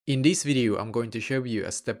In this video, I'm going to show you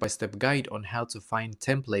a step-by-step guide on how to find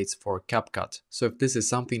templates for CapCut. So if this is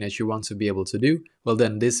something that you want to be able to do, well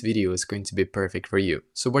then this video is going to be perfect for you.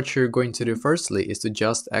 So what you're going to do firstly is to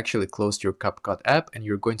just actually close your CapCut app, and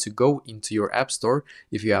you're going to go into your app store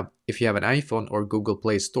if you have an iPhone, or Google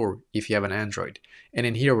Play Store if you have an Android. And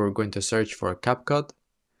in here we're going to search for CapCut.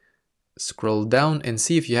 Scroll down and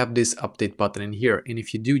see if you have this update button in here, and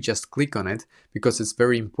if you do, just click on it, because it's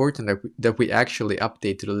very important that we actually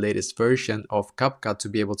update to the latest version of CapCut to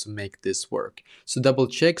be able to make this work. So double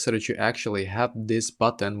check so that you actually have this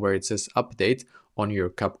button where it says update on your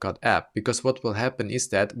CapCut app, because what will happen is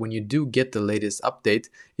that when you do get the latest update,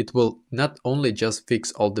 it will not only just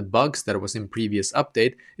fix all the bugs that was in previous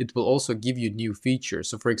update, it will also give you new features.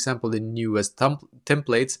 So for example, the newest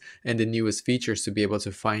templates and the newest features to be able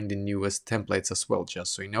to find the newest templates as well,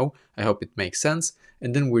 just so you know. I hope it makes sense.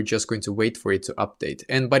 And then we're just going to wait for it to update.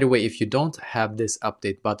 And by the way, if you don't have this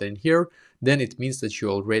update button here, then it means that you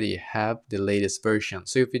already have the latest version.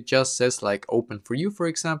 So if it just says like open for you, for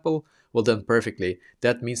example, well then perfectly,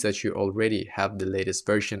 that means that you already have the latest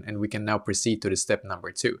version, and we can now proceed to the step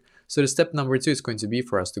number 2. So the step number 2 is going to be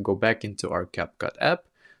for us to go back into our CapCut app.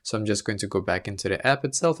 So I'm just going to go back into the app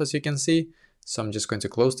itself, as you can see. So I'm just going to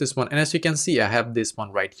close this one, and as you can see, I have this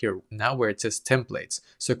one right here now where it says templates.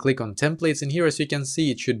 So click on templates, and here, as you can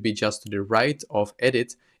see, it should be just to the right of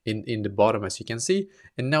edit in the bottom, as you can see.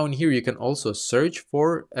 And now in here you can also search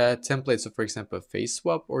for templates, so for example face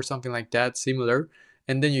swap or something like that, similar.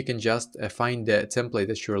 And then you can just find the template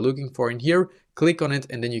that you're looking for in here, click on it,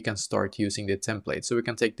 and then you can start using the template. So we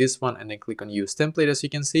can take this one and then click on use template, as you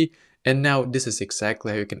can see. And now this is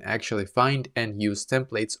exactly how you can actually find and use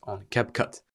templates on CapCut.